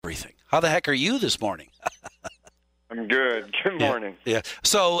How the heck are you this morning? I'm good. Good morning. Yeah.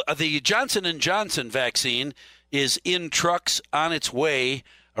 So the Johnson & Johnson vaccine is in trucks on its way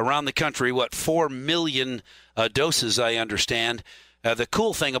around the country. 4 million doses, I understand. The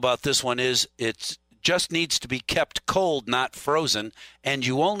cool thing about this one is it just needs to be kept cold, not frozen, and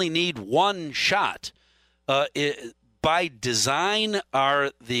you only need one shot. By design,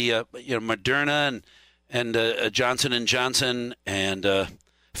 are the Moderna and Johnson & Johnson and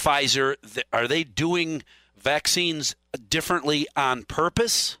Pfizer, are they doing vaccines differently on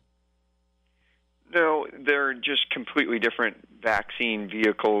purpose? No, they're just completely different vaccine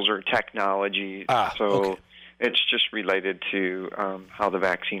vehicles or technologies. So it's just related to how the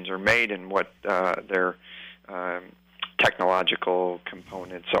vaccines are made and what their technological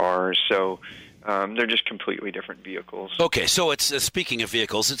components are. So they're just completely different vehicles. Okay, so it's speaking of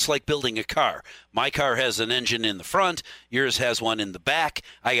vehicles, it's like building a car. My car has an engine in the front. Yours has one in the back.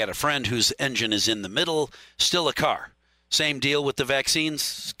 I got a friend whose engine is in the middle. Still a car. Same deal with the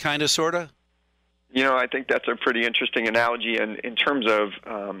vaccines, kind of, sort of? I think that's a pretty interesting analogy. And in terms of,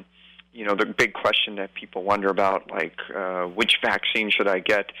 the big question that people wonder about, like, which vaccine should I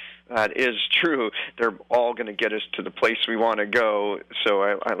get? That is true. They're all going to get us to the place we want to go. So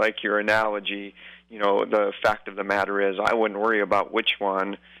I like your analogy. The fact of the matter is I wouldn't worry about which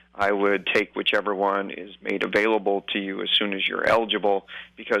one. I would take whichever one is made available to you as soon as you're eligible,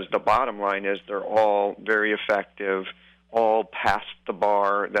 because the bottom line is they're all very effective, all past the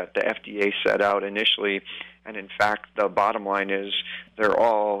bar that the FDA set out initially. And in fact, the bottom line is they're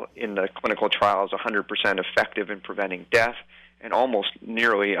all in the clinical trials 100% effective in preventing death and almost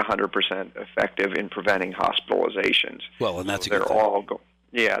nearly 100% effective in preventing hospitalizations. Well, and that's so they're all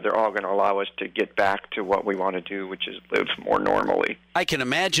going to allow us to get back to what we want to do, which is live more normally. I can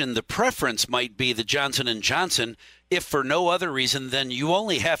imagine the preference might be the Johnson & Johnson, if for no other reason than you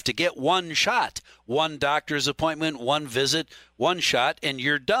only have to get one shot, one doctor's appointment, one visit, one shot, and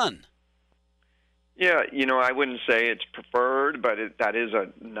you're done. Yeah, I wouldn't say it's preferred, but that is a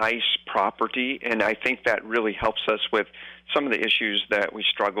nice property, and I think that really helps us with some of the issues that we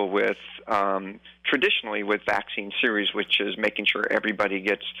struggle with traditionally with vaccine series, which is making sure everybody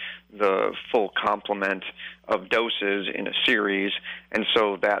gets the full complement of doses in a series. And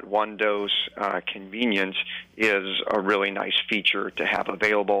so that one-dose convenience is a really nice feature to have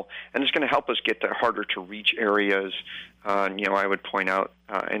available, and it's going to help us get to harder-to-reach areas. I would point out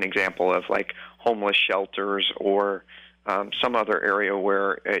an example of like homeless shelters or some other area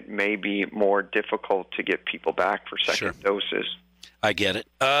where it may be more difficult to get people back for second doses. I get it.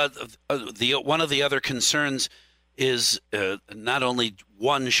 One of the other concerns is not only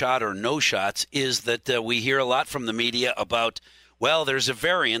one shot or no shots, is that we hear a lot from the media about, well, there's a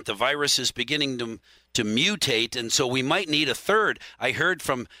variant, the virus is beginning to mutate, and so we might need a third. I heard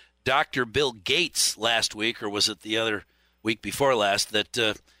from Dr. Bill Gates last week, or was it the other week before last,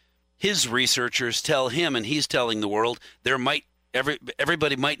 that his researchers tell him, and he's telling the world,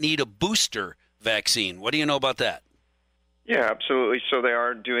 everybody might need a booster vaccine. What do you know about that? Yeah, absolutely. So they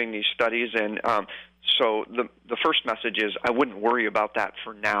are doing these studies, and so the first message is I wouldn't worry about that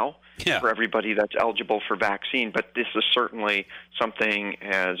for now for everybody that's eligible for vaccine, but this is certainly something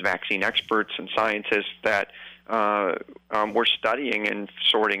as vaccine experts and scientists that we're studying and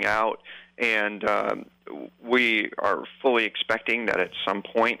sorting out, and we are fully expecting that at some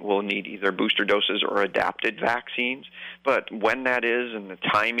point we'll need either booster doses or adapted vaccines, but when that is and the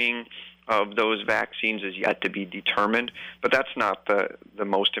timing of those vaccines is yet to be determined. But that's not the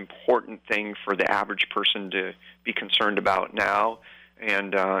most important thing for the average person to be concerned about now.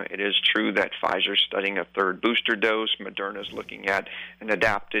 And it is true that Pfizer's studying a third booster dose. Moderna's looking at an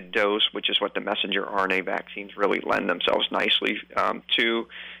adapted dose, which is what the messenger RNA vaccines really lend themselves nicely to.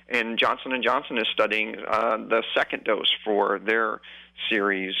 And Johnson & Johnson is studying the second dose for their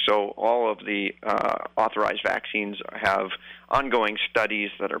series. So all of the authorized vaccines have ongoing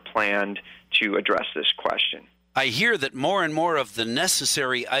studies that are planned to address this question. I hear that more and more of the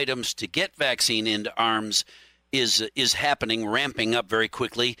necessary items to get vaccine into arms is happening, ramping up very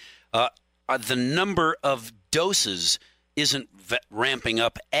quickly. The number of doses isn't ramping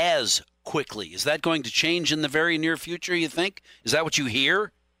up as quickly. Is that going to change in the very near future, you think? Is that what you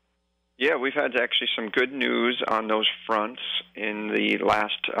hear? Yeah, we've had actually some good news on those fronts in the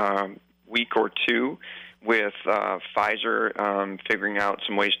last week or two with Pfizer figuring out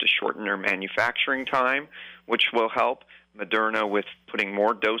some ways to shorten their manufacturing time, which will help. Moderna with putting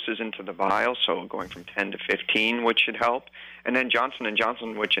more doses into the vial, so going from 10 to 15, which should help. And then Johnson &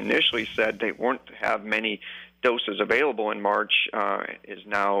 Johnson, which initially said they won't have many doses available in March, is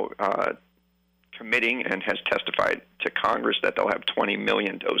now committing and has testified to Congress that they'll have 20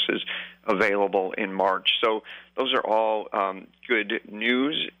 million doses available in March. So those are all good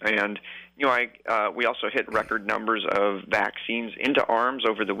news. And we also hit record numbers of vaccines into arms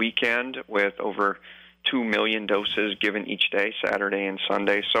over the weekend, with over 2 million doses given each day, Saturday and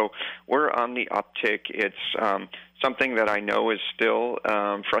Sunday. So we're on the uptick. It's something that I know is still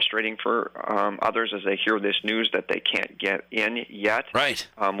frustrating for others as they hear this news that they can't get in yet. Right.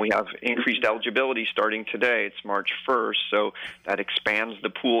 We have increased eligibility starting today. It's March 1st, so that expands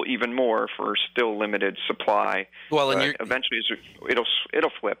the pool even more for still limited supply. Well, and eventually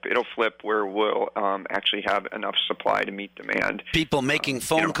it'll flip. It'll flip where we'll actually have enough supply to meet demand. People making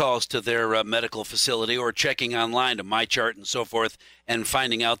phone calls to their medical facility or checking online to MyChart and so forth, and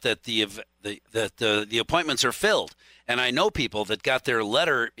finding out that the appointments are filled. And I know people that got their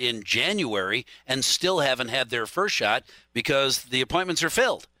letter in January and still haven't had their first shot because the appointments are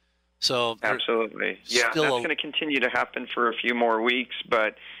filled. So absolutely, yeah, that's going to continue to happen for a few more weeks,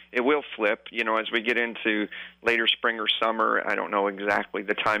 but it will flip. As we get into later spring or summer, I don't know exactly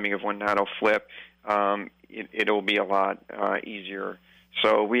the timing of when that'll flip. It'll be a lot easier.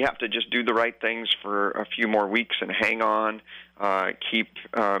 So we have to just do the right things for a few more weeks and hang on, keep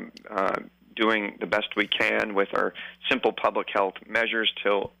doing the best we can with our simple public health measures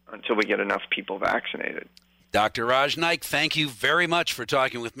until we get enough people vaccinated. Dr. Raj Nike, thank you very much for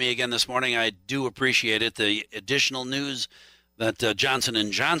talking with me again this morning. I do appreciate it. The additional news that Johnson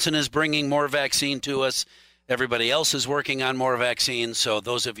 & Johnson is bringing more vaccine to us. Everybody else is working on more vaccines. So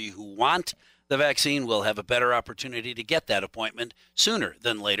those of you who want the vaccine will have a better opportunity to get that appointment sooner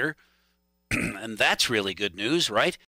than later. And that's really good news, right?